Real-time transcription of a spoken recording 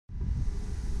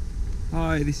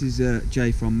Hi, this is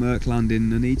Jay from Mercland in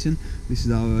Nuneaton. This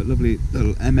is our lovely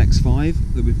little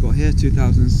MX-5 that we've got here,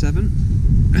 2007.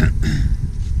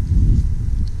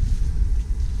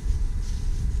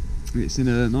 It's in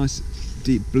a nice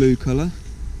deep blue colour.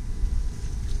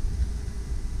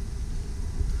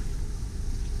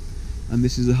 And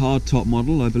this is a hard top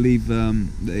model. I believe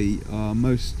they are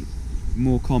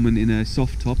more common in a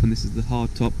soft top, and this is the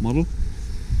hard top model.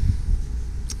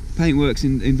 Paintwork's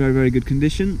in very, very good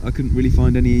condition. I couldn't really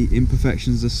find any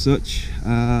imperfections as such.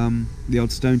 The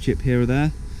odd stone chip here or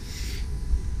there.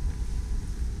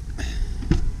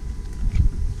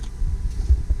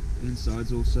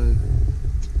 Inside's also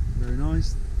very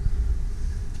nice.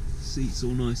 Seats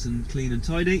all nice and clean and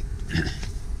tidy.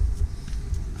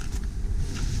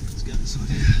 Let's get inside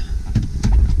here.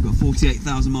 We've got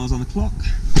 48,000 miles on the clock.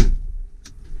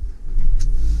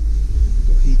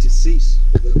 Got heated seats.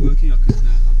 They're working. I can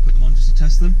put them on just to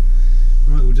test them.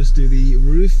 Right, we'll just do the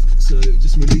roof. So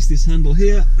just release this handle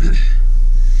here,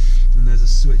 and there's a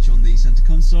switch on the center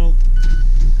console.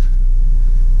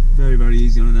 Very, very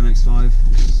easy on an MX-5.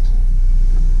 Just,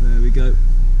 there we go,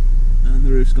 and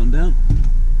the roof's gone down.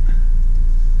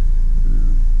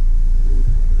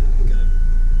 There we go.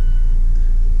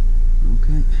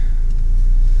 Okay.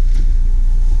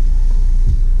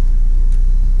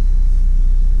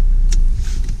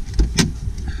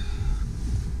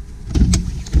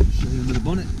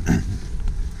 Bonnet.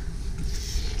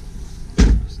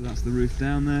 So that's the roof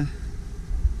down there,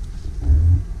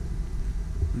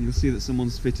 and you'll see that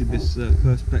someone's fitted this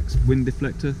Perspex wind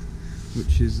deflector,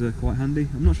 which is quite handy.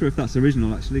 I'm not sure if that's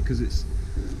original actually, because it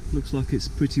looks like it's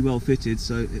pretty well fitted,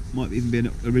 so it might even be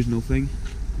an original thing.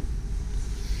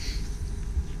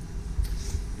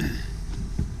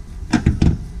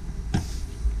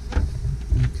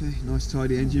 Okay, nice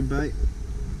tidy engine bay.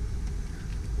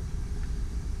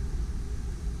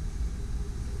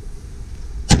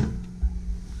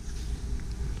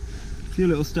 A few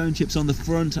little stone chips on the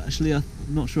front actually. I'm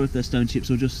not sure if they're stone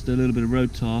chips or just a little bit of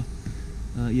road tar.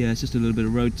 Yeah, it's just a little bit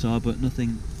of road tar, but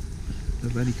nothing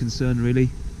of any concern really.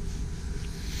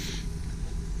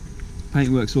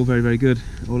 Paintwork's all very, very good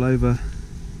all over.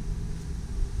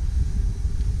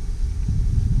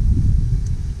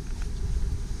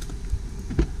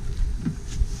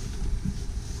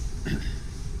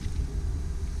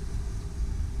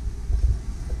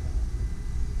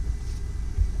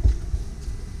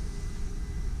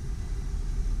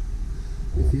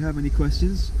 If you have any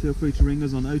questions, feel free to ring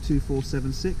us on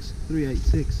 02476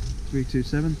 386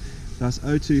 327. That's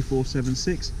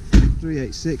 02476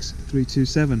 386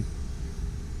 327.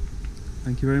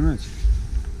 Thank you very much.